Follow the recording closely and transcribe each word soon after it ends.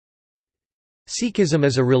Sikhism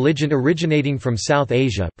is a religion originating from South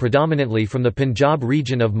Asia, predominantly from the Punjab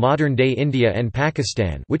region of modern-day India and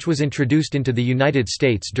Pakistan, which was introduced into the United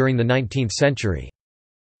States during the 19th century.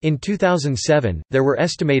 In 2007, there were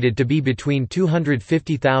estimated to be between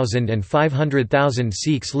 250,000 and 500,000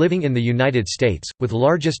 Sikhs living in the United States, with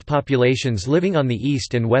largest populations living on the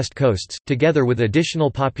east and west coasts, together with additional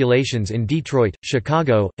populations in Detroit,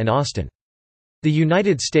 Chicago, and Austin. The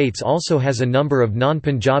United States also has a number of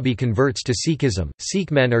non-Punjabi converts to Sikhism. Sikh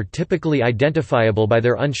men are typically identifiable by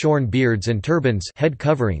their unshorn beards and turbans, head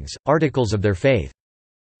coverings, articles of their faith.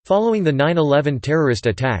 Following the 9/11 terrorist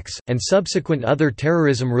attacks, and subsequent other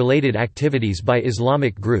terrorism-related activities by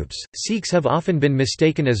Islamic groups, Sikhs have often been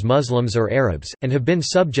mistaken as Muslims or Arabs, and have been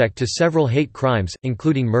subject to several hate crimes,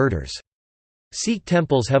 including murders. Sikh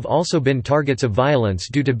temples have also been targets of violence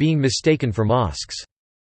due to being mistaken for mosques.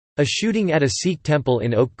 A shooting at a Sikh temple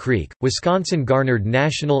in Oak Creek, Wisconsin garnered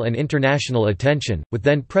national and international attention, with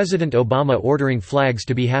then-President Obama ordering flags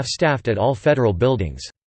to be half-staffed at all federal buildings.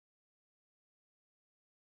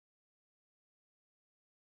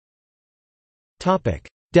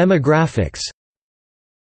 Demographics.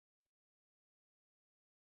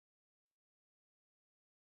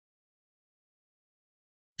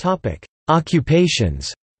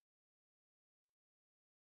 Occupations.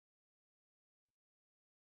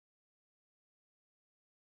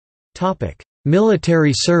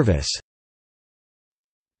 Military service.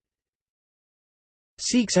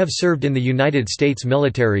 Sikhs have served in the United States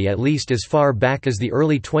military at least as far back as the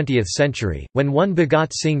early 20th century, when one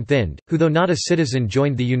Bhagat Singh Thind, who though not a citizen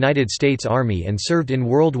joined the United States Army and served in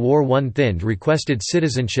World War I. Thind requested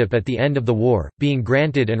citizenship at the end of the war, being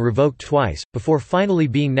granted and revoked twice, before finally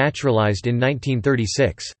being naturalized in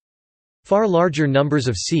 1936. Far larger numbers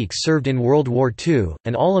of Sikhs served in World War II,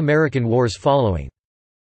 and all American wars following.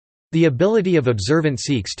 The ability of observant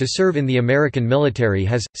Sikhs to serve in the American military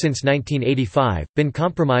has, since 1985, been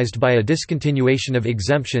compromised by a discontinuation of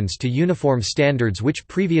exemptions to uniform standards which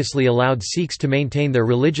previously allowed Sikhs to maintain their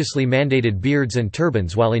religiously mandated beards and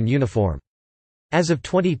turbans while in uniform. As of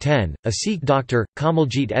 2010, a Sikh doctor,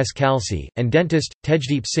 Kamaljeet S. Khalsi, and dentist,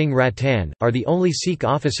 Tejdeep Singh Ratan, are the only Sikh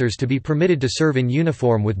officers to be permitted to serve in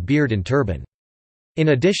uniform with beard and turban. In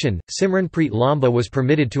addition, Simranpreet Lamba was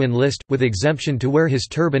permitted to enlist, with exemption to wear his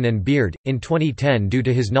turban and beard, in 2010 due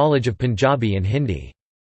to his knowledge of Punjabi and Hindi.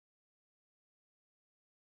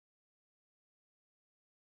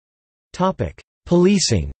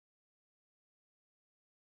 Policing.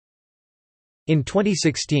 In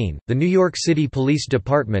 2016, the New York City Police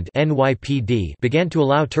Department (NYPD) began to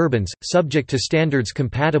allow turbans, subject to standards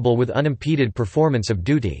compatible with unimpeded performance of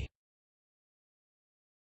duty.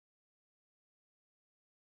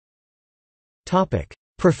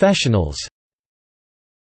 Professionals.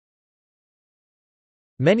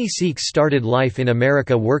 Many Sikhs started life in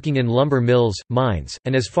America working in lumber mills, mines,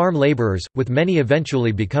 and as farm laborers, with many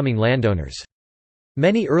eventually becoming landowners.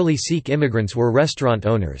 Many early Sikh immigrants were restaurant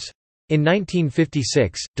owners. In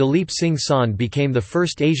 1956, Dalip Singh Sand became the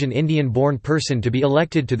first Asian Indian-born person to be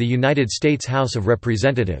elected to the United States House of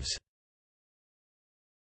Representatives.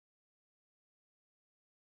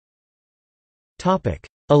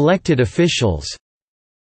 Elected officials.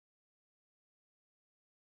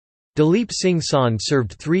 Dalip Singh Sand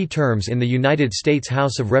served 3 terms in the United States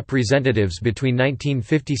House of Representatives between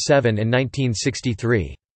 1957 and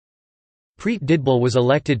 1963. Preet Didbal was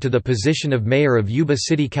elected to the position of mayor of Yuba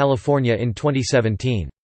City, California in 2017.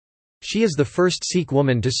 She is the first Sikh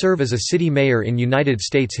woman to serve as a city mayor in United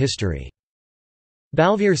States history.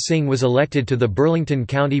 Balveer Singh was elected to the Burlington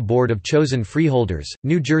County Board of Chosen Freeholders,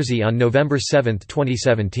 New Jersey on November 7,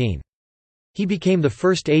 2017. He became the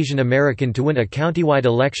first Asian American to win a countywide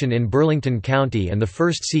election in Burlington County and the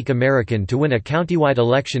first Sikh American to win a countywide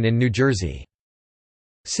election in New Jersey.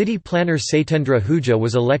 City planner Satyendra Ahuja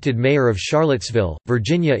was elected mayor of Charlottesville,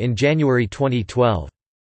 Virginia in January 2012.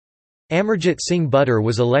 Amarjit Singh Buttar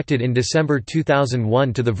was elected in December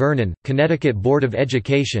 2001 to the Vernon, Connecticut Board of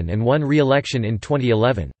Education and won re-election in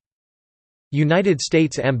 2011. United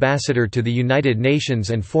States Ambassador to the United Nations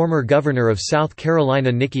and former Governor of South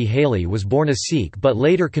Carolina Nikki Haley was born a Sikh but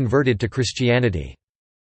later converted to Christianity.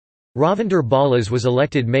 Ravinder Ballas was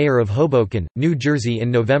elected mayor of Hoboken, New Jersey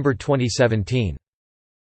in November 2017.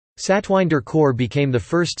 Satwinder Kaur became the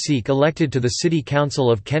first Sikh elected to the City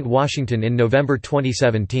Council of Kent, Washington in November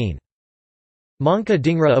 2017. Manka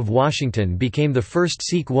Dhingra of Washington became the first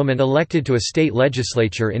Sikh woman elected to a state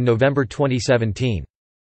legislature in November 2017.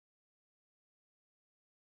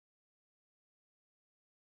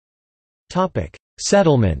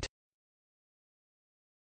 Settlement.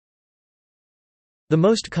 The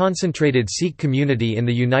most concentrated Sikh community in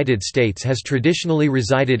the United States has traditionally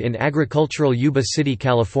resided in agricultural Yuba City,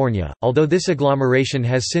 California, although this agglomeration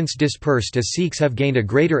has since dispersed as Sikhs have gained a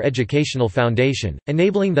greater educational foundation,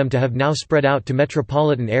 enabling them to have now spread out to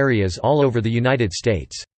metropolitan areas all over the United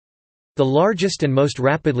States. The largest and most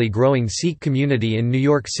rapidly growing Sikh community in New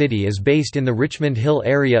York City is based in the Richmond Hill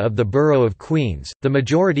area of the borough of Queens. The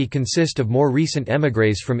majority consist of more recent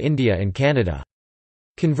émigrés from India and Canada.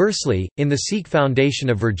 Conversely, in the Sikh Foundation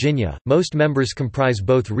of Virginia, most members comprise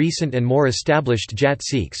both recent and more established Jat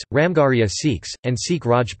Sikhs, Ramgarhia Sikhs, and Sikh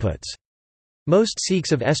Rajputs. Most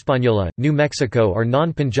Sikhs of Española, New Mexico are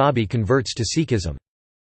non-Punjabi converts to Sikhism.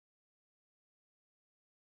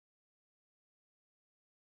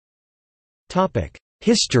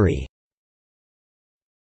 History.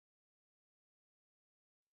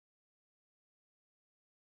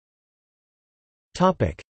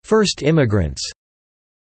 First immigrants.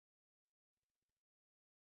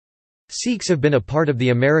 Sikhs have been a part of the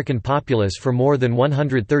American populace for more than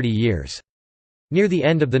 130 years. Near the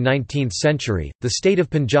end of the 19th century, the state of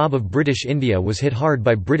Punjab of British India was hit hard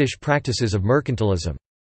by British practices of mercantilism.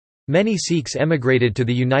 Many Sikhs emigrated to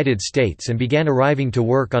the United States and began arriving to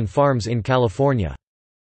work on farms in California.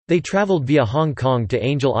 They traveled via Hong Kong to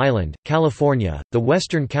Angel Island, California, the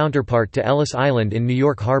western counterpart to Ellis Island in New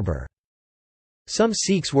York Harbor. Some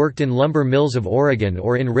Sikhs worked in lumber mills of Oregon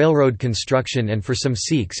or in railroad construction, and for some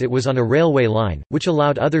Sikhs it was on a railway line, which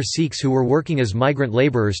allowed other Sikhs who were working as migrant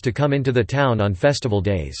laborers to come into the town on festival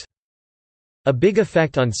days. A big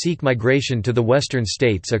effect on Sikh migration to the western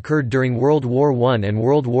states occurred during World War I and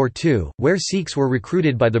World War II, where Sikhs were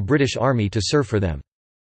recruited by the British Army to serve for them.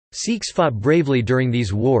 Sikhs fought bravely during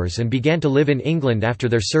these wars and began to live in England after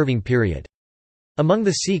their serving period. Among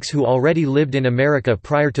the Sikhs who already lived in America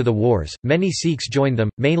prior to the wars, many Sikhs joined them,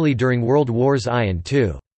 mainly during World Wars I and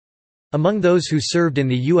II. Among those who served in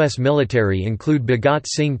the U.S. military include Bhagat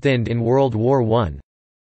Singh Thind in World War I.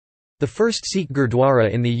 The first Sikh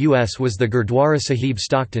Gurdwara in the U.S. was the Gurdwara Sahib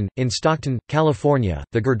Stockton, in Stockton, California.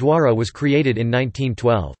 The Gurdwara was created in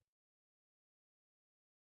 1912.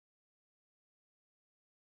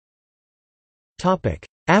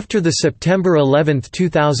 After the September 11,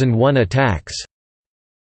 2001 attacks.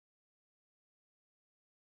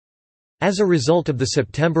 As a result of the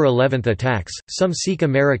September 11 attacks, some Sikh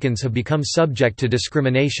Americans have become subject to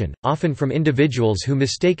discrimination, often from individuals who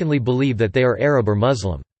mistakenly believe that they are Arab or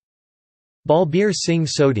Muslim. Balbir Singh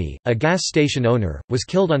Sodhi, a gas station owner, was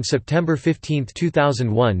killed on September 15,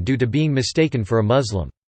 2001 due to being mistaken for a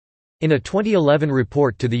Muslim. In a 2011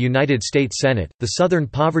 report to the United States Senate, the Southern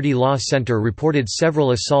Poverty Law Center reported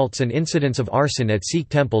several assaults and incidents of arson at Sikh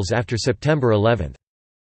temples after September 11.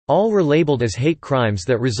 All were labeled as hate crimes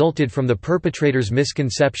that resulted from the perpetrators'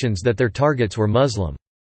 misconceptions that their targets were Muslim.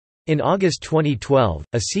 In August 2012,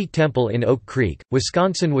 a Sikh temple in Oak Creek,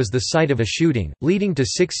 Wisconsin was the site of a shooting, leading to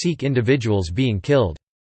 6 Sikh individuals being killed.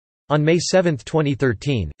 On May 7,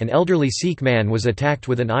 2013, an elderly Sikh man was attacked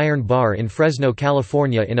with an iron bar in Fresno,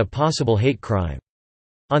 California in a possible hate crime.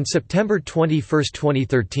 On September 21,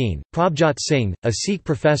 2013, Prabjot Singh, a Sikh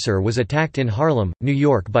professor, was attacked in Harlem, New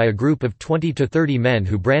York by a group of 20 to 30 men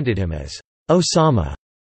who branded him as Osama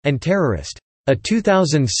and terrorist. A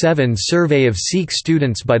 2007 survey of Sikh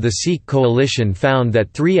students by the Sikh Coalition found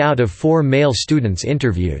that 3 out of 4 male students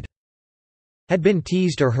interviewed had been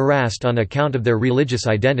teased or harassed on account of their religious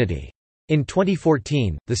identity. In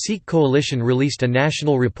 2014, the Sikh Coalition released a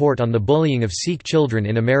national report on the bullying of Sikh children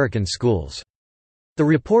in American schools. The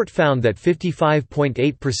report found that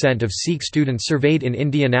 55.8% of Sikh students surveyed in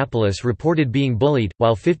Indianapolis reported being bullied,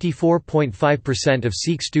 while 54.5% of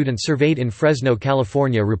Sikh students surveyed in Fresno,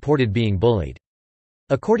 California reported being bullied.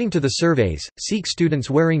 According to the surveys, Sikh students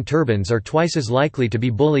wearing turbans are twice as likely to be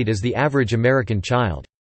bullied as the average American child.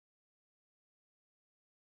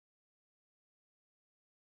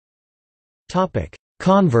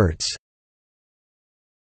 Converts.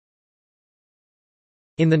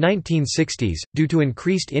 In the 1960s, due to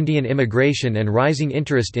increased Indian immigration and rising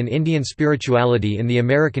interest in Indian spirituality in the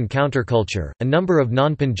American counterculture, a number of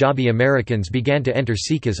non-Punjabi Americans began to enter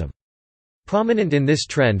Sikhism. Prominent in this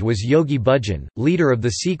trend was Yogi Bhajan, leader of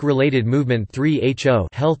the Sikh-related movement 3HO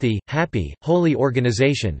Healthy, Happy, Holy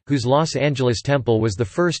organization, whose Los Angeles temple was the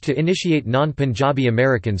first to initiate non-Punjabi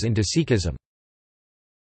Americans into Sikhism.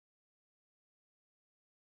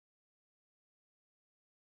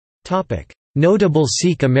 Notable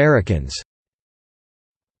Sikh Americans.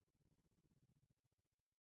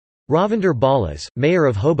 Ravinder Ballas, Mayor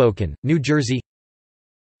of Hoboken, New Jersey.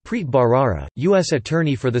 Preet Bharara, U.S.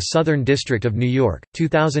 Attorney for the Southern District of New York,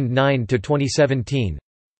 2009–2017.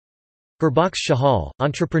 Gurbakhsh Chahal,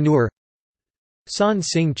 entrepreneur. San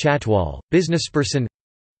Singh Chatwal, businessperson.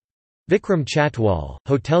 Vikram Chatwal,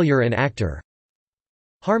 hotelier and actor.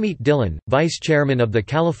 Harmeet Dillon, vice chairman of the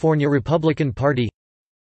California Republican Party.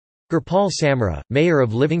 Gurpal Samra, mayor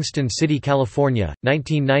of Livingston City, California,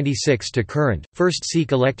 1996 to current, first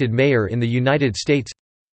Sikh elected mayor in the United States.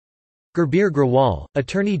 Gurbir Grawal,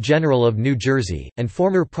 Attorney General of New Jersey, and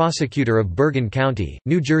former prosecutor of Bergen County,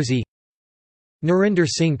 New Jersey. Narinder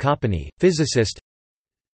Singh Kapani, physicist.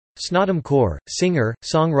 Snodam Kaur, singer,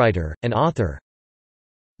 songwriter, and author.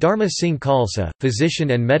 Dharma Singh Khalsa,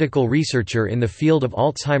 physician and medical researcher in the field of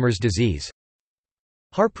Alzheimer's disease.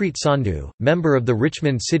 Harpreet Sandhu, member of the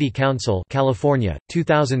Richmond City Council, California,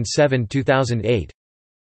 2007–2008.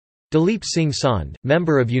 Dalip Singh Sand,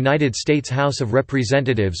 member of United States House of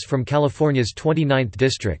Representatives from California's 29th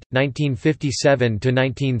District,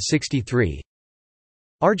 1957–1963.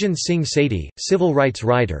 Arjun Singh Sethi, civil rights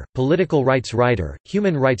writer, political rights writer,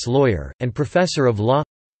 human rights lawyer, and professor of law.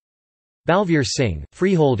 Balveer Singh,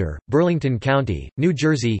 freeholder, Burlington County, New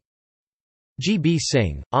Jersey. G. B.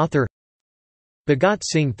 Singh, author. Bhagat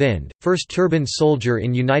Singh Thind, first turban soldier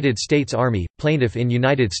in United States Army, plaintiff in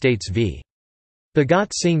United States v.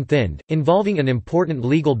 Bhagat Singh Thind, involving an important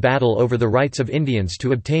legal battle over the rights of Indians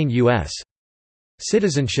to obtain U.S.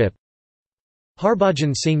 citizenship.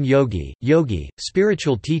 Harbhajan Singh Yogi, yogi,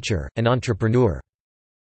 spiritual teacher, and entrepreneur.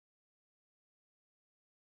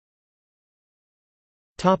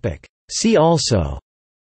 See also: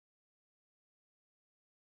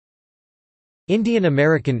 Indian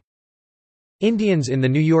American, Indians in the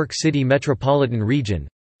New York City metropolitan region,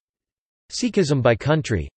 Sikhism by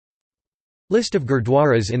country, List of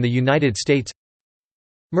Gurdwaras in the United States,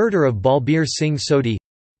 Murder of Balbir Singh Sodhi,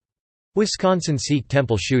 Wisconsin Sikh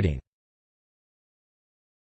temple shooting.